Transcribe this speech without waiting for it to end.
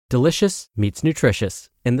Delicious meets nutritious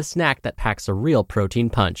in the snack that packs a real protein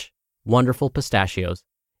punch. Wonderful Pistachios.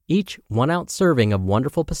 Each 1-ounce serving of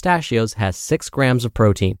Wonderful Pistachios has 6 grams of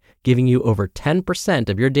protein, giving you over 10%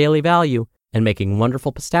 of your daily value and making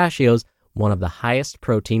Wonderful Pistachios one of the highest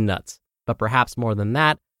protein nuts. But perhaps more than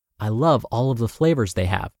that, I love all of the flavors they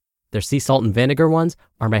have. Their sea salt and vinegar ones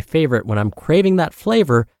are my favorite when I'm craving that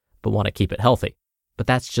flavor but want to keep it healthy. But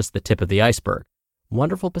that's just the tip of the iceberg.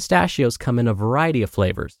 Wonderful Pistachios come in a variety of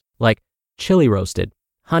flavors, like chili roasted,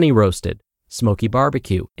 honey roasted, smoky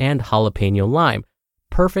barbecue, and jalapeno lime,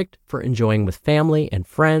 perfect for enjoying with family and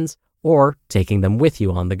friends or taking them with you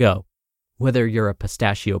on the go. Whether you're a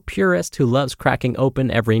pistachio purist who loves cracking open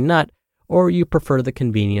every nut, or you prefer the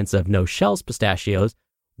convenience of no-shells pistachios,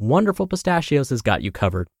 Wonderful Pistachios has got you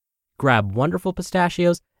covered. Grab Wonderful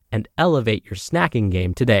Pistachios and elevate your snacking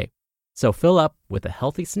game today. So fill up with a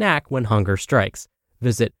healthy snack when hunger strikes.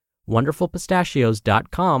 Visit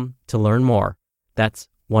wonderfulpistachios.com to learn more. That's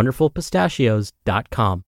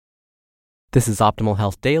wonderfulpistachios.com. This is Optimal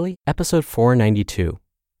Health Daily, episode 492.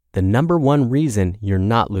 The number one reason you're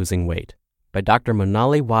not losing weight, by Dr.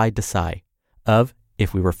 Monali Desai of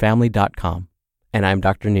ifwewerefamily.com. And I'm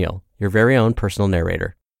Dr. Neil, your very own personal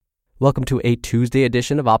narrator. Welcome to a Tuesday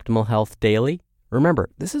edition of Optimal Health Daily. Remember,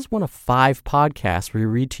 this is one of 5 podcasts where we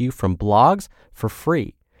read to you from blogs for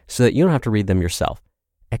free so that you don't have to read them yourself.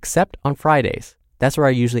 Except on Fridays. That's where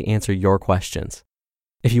I usually answer your questions.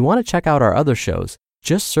 If you want to check out our other shows,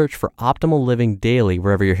 just search for Optimal Living Daily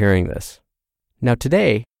wherever you're hearing this. Now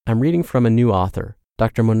today, I'm reading from a new author,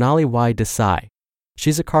 Dr. Monali Desai.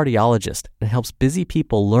 She's a cardiologist and helps busy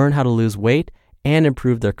people learn how to lose weight and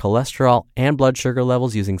improve their cholesterol and blood sugar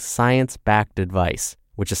levels using science-backed advice,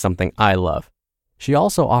 which is something I love. She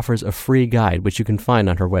also offers a free guide, which you can find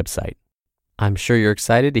on her website. I'm sure you're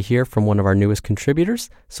excited to hear from one of our newest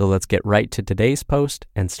contributors, so let's get right to today's post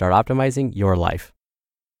and start optimizing your life.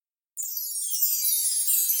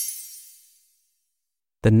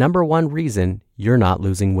 The number one reason you're not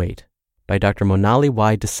losing weight, by Dr. Monali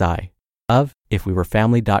Desai of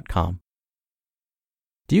ifwewerefamily.com.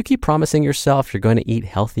 Do you keep promising yourself you're going to eat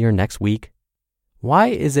healthier next week? Why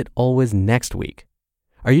is it always next week?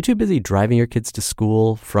 Are you too busy driving your kids to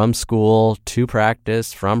school, from school, to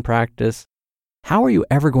practice, from practice? How are you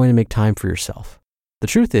ever going to make time for yourself? The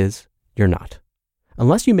truth is, you're not.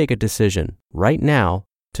 Unless you make a decision right now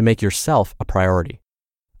to make yourself a priority.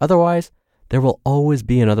 Otherwise, there will always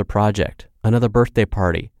be another project, another birthday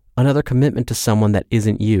party, another commitment to someone that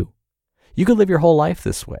isn't you. You could live your whole life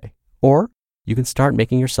this way, or you can start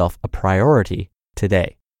making yourself a priority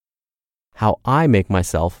today. How I make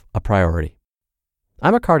myself a priority.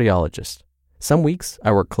 I'm a cardiologist. Some weeks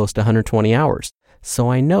I work close to 120 hours.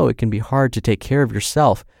 So I know it can be hard to take care of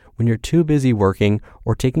yourself when you're too busy working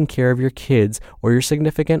or taking care of your kids or your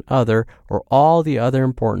significant other or all the other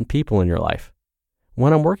important people in your life.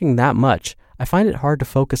 When I'm working that much, I find it hard to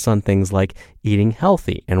focus on things like eating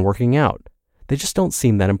healthy and working out. They just don't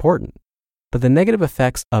seem that important. But the negative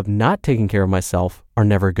effects of not taking care of myself are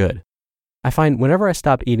never good. I find whenever I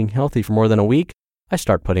stop eating healthy for more than a week, I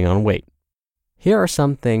start putting on weight. Here are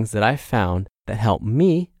some things that I've found that help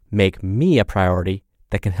me make me a priority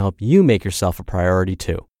that can help you make yourself a priority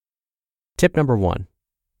too. Tip number 1,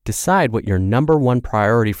 decide what your number one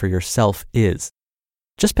priority for yourself is.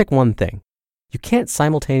 Just pick one thing. You can't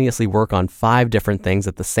simultaneously work on 5 different things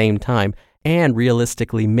at the same time and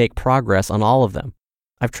realistically make progress on all of them.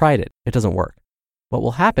 I've tried it. It doesn't work. What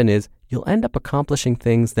will happen is you'll end up accomplishing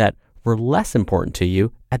things that were less important to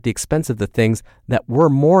you at the expense of the things that were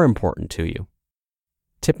more important to you.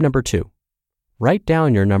 Tip number 2, write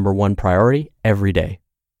down your number one priority every day.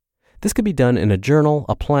 This could be done in a journal,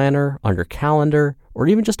 a planner, on your calendar, or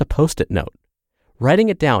even just a Post-it note. Writing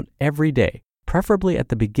it down every day, preferably at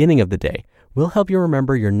the beginning of the day, will help you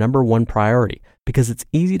remember your number one priority because it's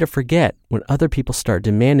easy to forget when other people start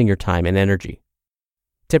demanding your time and energy.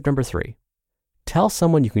 Tip number 3, tell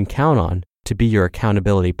someone you can count on to be your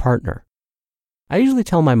accountability partner. I usually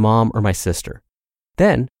tell my mom or my sister.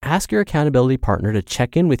 Then ask your accountability partner to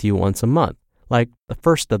check in with you once a month, like the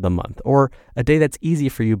first of the month, or a day that's easy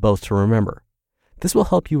for you both to remember. This will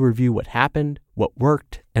help you review what happened, what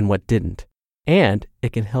worked, and what didn't. And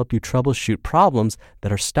it can help you troubleshoot problems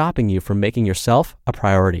that are stopping you from making yourself a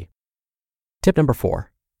priority. Tip number 4,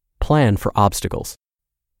 plan for obstacles.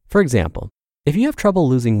 For example, if you have trouble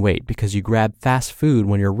losing weight because you grab fast food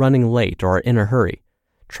when you're running late or are in a hurry,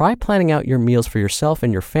 try planning out your meals for yourself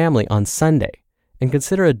and your family on Sunday, and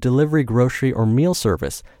consider a delivery, grocery, or meal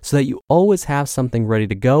service so that you always have something ready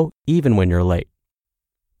to go even when you're late.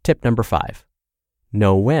 Tip number 5,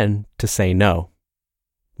 know when to say no.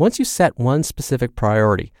 Once you set one specific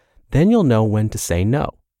priority, then you'll know when to say no.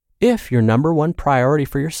 If your number one priority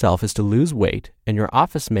for yourself is to lose weight and your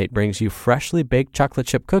office mate brings you freshly baked chocolate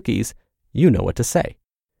chip cookies, you know what to say.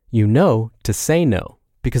 You know to say no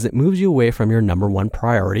because it moves you away from your number one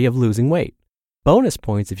priority of losing weight. Bonus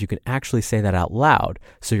points if you can actually say that out loud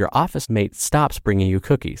so your office mate stops bringing you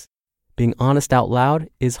cookies. Being honest out loud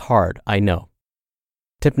is hard, I know.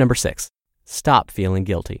 Tip number 6, stop feeling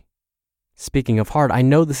guilty. Speaking of hard, I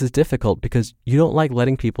know this is difficult because you don't like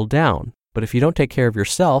letting people down, but if you don't take care of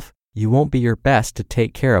yourself, you won't be your best to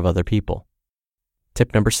take care of other people.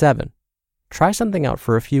 Tip number 7, try something out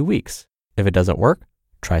for a few weeks. If it doesn't work,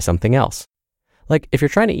 try something else. Like if you're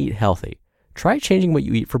trying to eat healthy, try changing what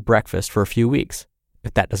you eat for breakfast for a few weeks.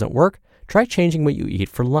 If that doesn't work, try changing what you eat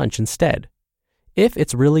for lunch instead. If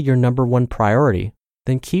it's really your number one priority,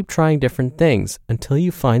 then keep trying different things until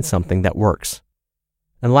you find something that works.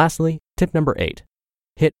 And lastly, tip number 8,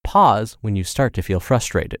 hit pause when you start to feel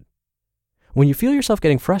frustrated. When you feel yourself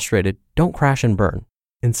getting frustrated, don't crash and burn.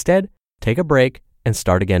 Instead, take a break and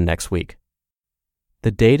start again next week.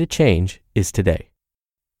 The day to change is today.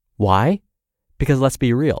 Why? Because let's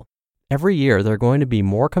be real. Every year, there are going to be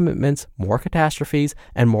more commitments, more catastrophes,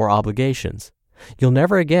 and more obligations. You'll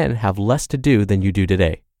never again have less to do than you do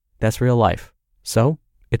today. That's real life. So,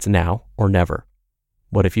 it's now or never.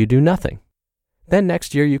 What if you do nothing? Then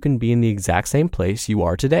next year, you can be in the exact same place you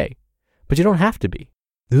are today. But you don't have to be.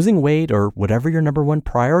 Losing weight or whatever your number one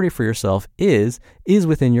priority for yourself is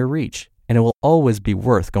within your reach, and it will always be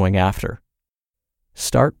worth going after.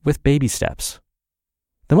 Start with baby steps.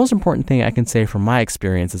 The most important thing I can say from my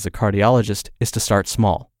experience as a cardiologist is to start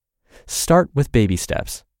small. Start with baby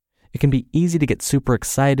steps. It can be easy to get super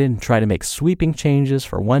excited and try to make sweeping changes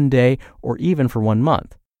for one day or even for 1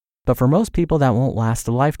 month. But for most people, that won't last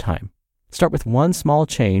a lifetime. Start with one small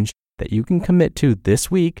change that you can commit to this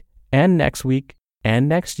week and next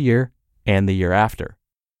year and the year after.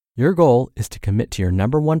 Your goal is to commit to your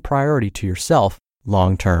number one priority to yourself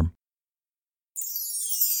long term.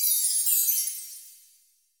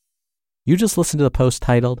 You just listened to the post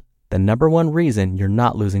titled, The Number One Reason You're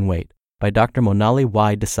Not Losing Weight by Dr. Monali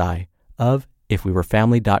Y. Desai of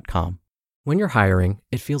ifwewerefamily.com. When you're hiring,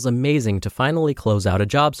 it feels amazing to finally close out a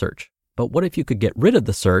job search. But what if you could get rid of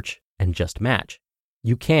the search and just match?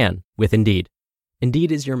 You can with Indeed.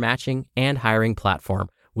 Indeed is your matching and hiring platform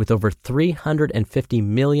with over 350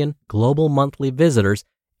 million global monthly visitors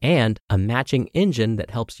and a matching engine that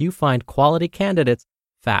helps you find quality candidates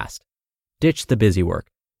fast. Ditch the busy work.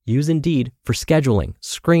 Use Indeed for scheduling,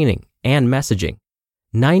 screening, and messaging.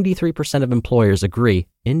 93% of employers agree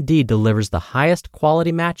Indeed delivers the highest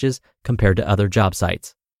quality matches compared to other job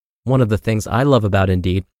sites. One of the things I love about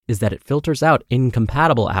Indeed is that it filters out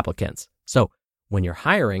incompatible applicants. So when you're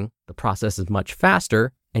hiring, the process is much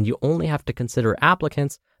faster and you only have to consider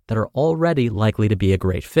applicants that are already likely to be a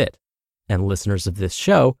great fit. And listeners of this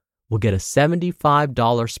show will get a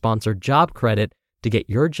 $75 sponsored job credit to get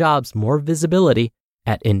your jobs more visibility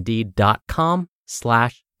at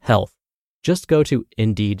Indeed.com/health. Just go to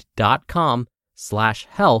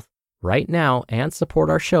Indeed.com/health right now and support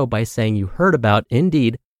our show by saying you heard about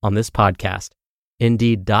Indeed on this podcast.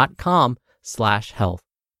 Indeed.com/health.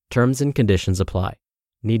 Terms and conditions apply.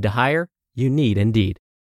 Need to hire? You need Indeed.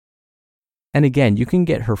 And again, you can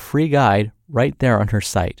get her free guide right there on her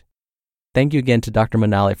site. Thank you again to Dr.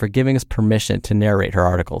 Monali for giving us permission to narrate her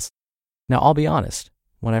articles. Now, I'll be honest.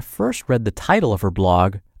 When I first read the title of her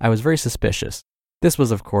blog, I was very suspicious. This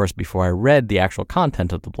was, of course, before I read the actual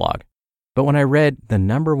content of the blog. But when I read The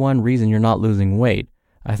Number One Reason You're Not Losing Weight,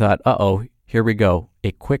 I thought, here we go,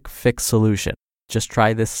 a quick fix solution. Just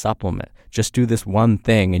try this supplement. Just do this one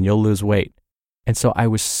thing and you'll lose weight. And so I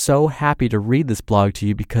was so happy to read this blog to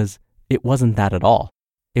you because it wasn't that at all.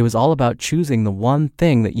 It was all about choosing the one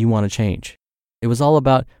thing that you want to change. It was all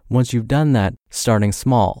about, once you've done that, starting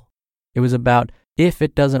small. It was about, if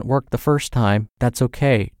it doesn't work the first time, that's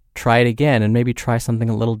okay. Try it again and maybe try something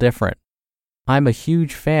a little different. I'm a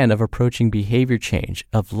huge fan of approaching behavior change,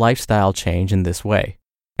 of lifestyle change in this way.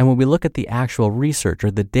 And when we look at the actual research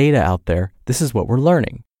or the data out there, this is what we're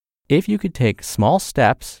learning. If you could take small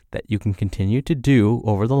steps that you can continue to do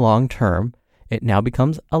over the long term, it now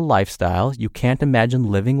becomes a lifestyle. You can't imagine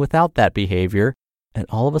living without that behavior, and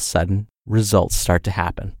all of a sudden, results start to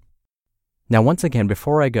happen. Now, once again,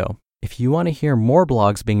 before I go, if you want to hear more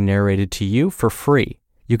blogs being narrated to you for free,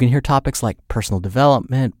 you can hear topics like personal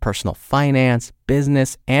development, personal finance,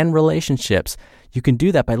 business, and relationships. You can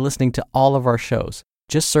do that by listening to all of our shows.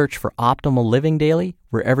 Just search for Optimal Living Daily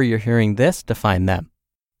wherever you're hearing this to find them.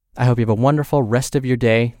 I hope you have a wonderful rest of your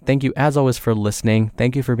day. Thank you as always for listening.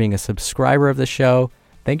 Thank you for being a subscriber of the show.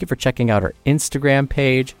 Thank you for checking out our Instagram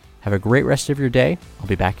page. Have a great rest of your day. I'll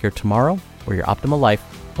be back here tomorrow where your optimal life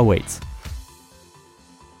awaits.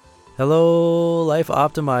 Hello, Life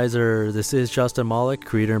Optimizer. This is Justin Malik,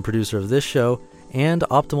 creator and producer of this show and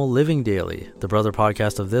Optimal Living Daily, the brother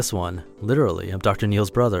podcast of this one. Literally, I'm Dr.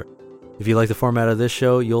 Neil's brother. If you like the format of this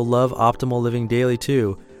show, you'll love Optimal Living Daily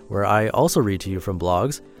too, where I also read to you from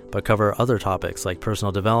blogs, but cover other topics like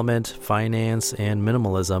personal development, finance, and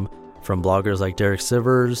minimalism from bloggers like Derek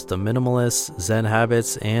Sivers, The Minimalists, Zen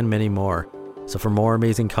Habits, and many more. So for more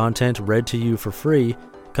amazing content read to you for free,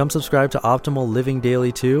 come subscribe to Optimal Living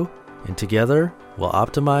Daily too, and together we'll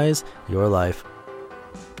optimize your life.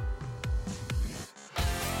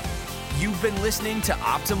 You've been listening to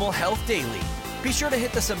Optimal Health Daily. Be sure to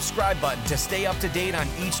hit the subscribe button to stay up to date on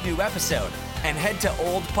each new episode, and head to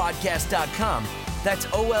oldpodcast.com. That's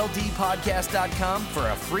oldpodcast.com for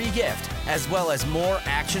a free gift, as well as more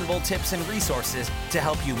actionable tips and resources to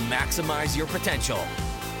help you maximize your potential.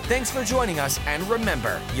 Thanks for joining us, and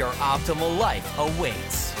remember, your optimal life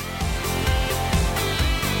awaits.